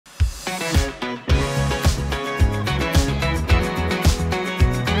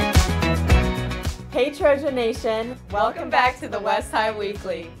Trojan Nation! Welcome back to the West High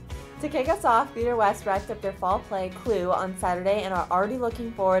Weekly. To kick us off, Theater West wrapped up their fall play, Clue, on Saturday and are already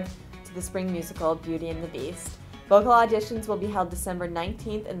looking forward to the spring musical, Beauty and the Beast. Vocal auditions will be held December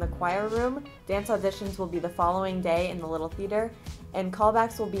 19th in the choir room, dance auditions will be the following day in the Little Theater, and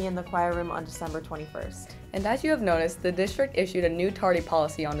callbacks will be in the choir room on December 21st. And as you have noticed, the district issued a new tardy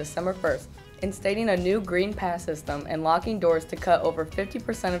policy on December 1st, instating a new green pass system and locking doors to cut over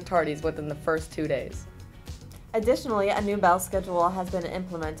 50% of tardies within the first 2 days. Additionally, a new bell schedule has been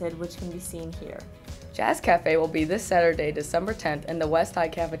implemented, which can be seen here. Jazz Cafe will be this Saturday, December 10th in the West High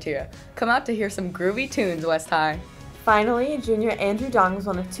Cafeteria. Come out to hear some groovy tunes, West High. Finally, junior Andrew Dong was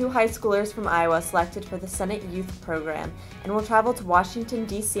one of 2 high schoolers from Iowa selected for the Senate Youth Program and will travel to Washington,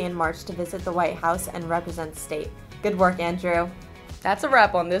 D.C. in March to visit the White House and represent state. Good work, Andrew. That's a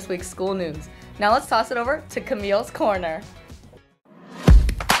wrap on this week's school news. Now let's toss it over to Camille's Corner.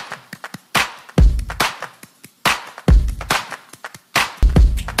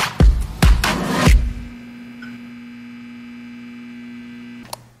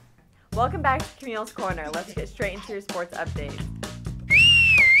 Welcome back to Camille's Corner. Let's get straight into your sports update.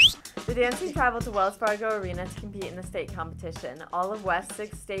 The dance team traveled to Wells Fargo Arena to compete in the state competition. All of West's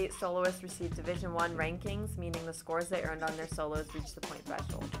 6 state soloists received Division I rankings, meaning the scores they earned on their solos reached the point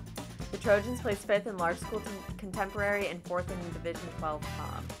threshold. The Trojans placed 5th in large school contemporary and 4th in Division 12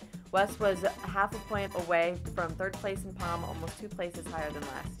 pom. West was half a point away from 3rd place in pom, almost 2 places higher than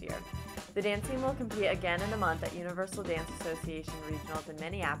last year. The dance team will compete again in a month at Universal Dance Association Regionals in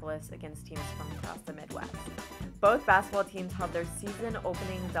Minneapolis against teams from across the Midwest. Both basketball teams held their season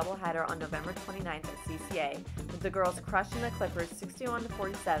opening doubleheader on November 29th at CCA, with the girls crushing the Clippers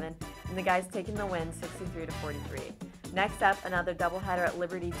 61-47 and the guys taking the win 63-43. Next up, another doubleheader at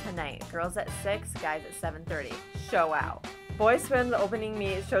Liberty tonight. Girls at 6, guys at 7:30. Show out. Boys swim, the opening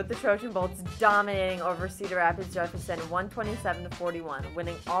meet, showed the Trojan Bolts dominating over Cedar Rapids Jefferson 127-41,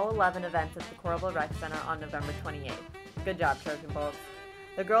 winning all 11 events at the Coralville Rec Center on November 28th. Good job, Trojan Bolts.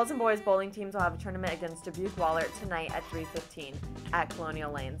 The girls and boys bowling teams will have a tournament against Dubuque Waller tonight at 3:15 at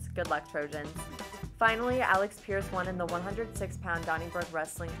Colonial Lanes. Good luck, Trojans. Finally, Alex Pierce won in the 106-pound Donnybrook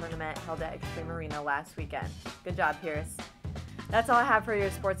Wrestling Tournament held at Extreme Arena last weekend. Good job, Pierce. That's all I have for your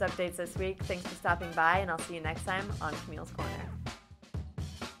sports updates this week. Thanks for stopping by, and I'll see you next time on Camille's Corner.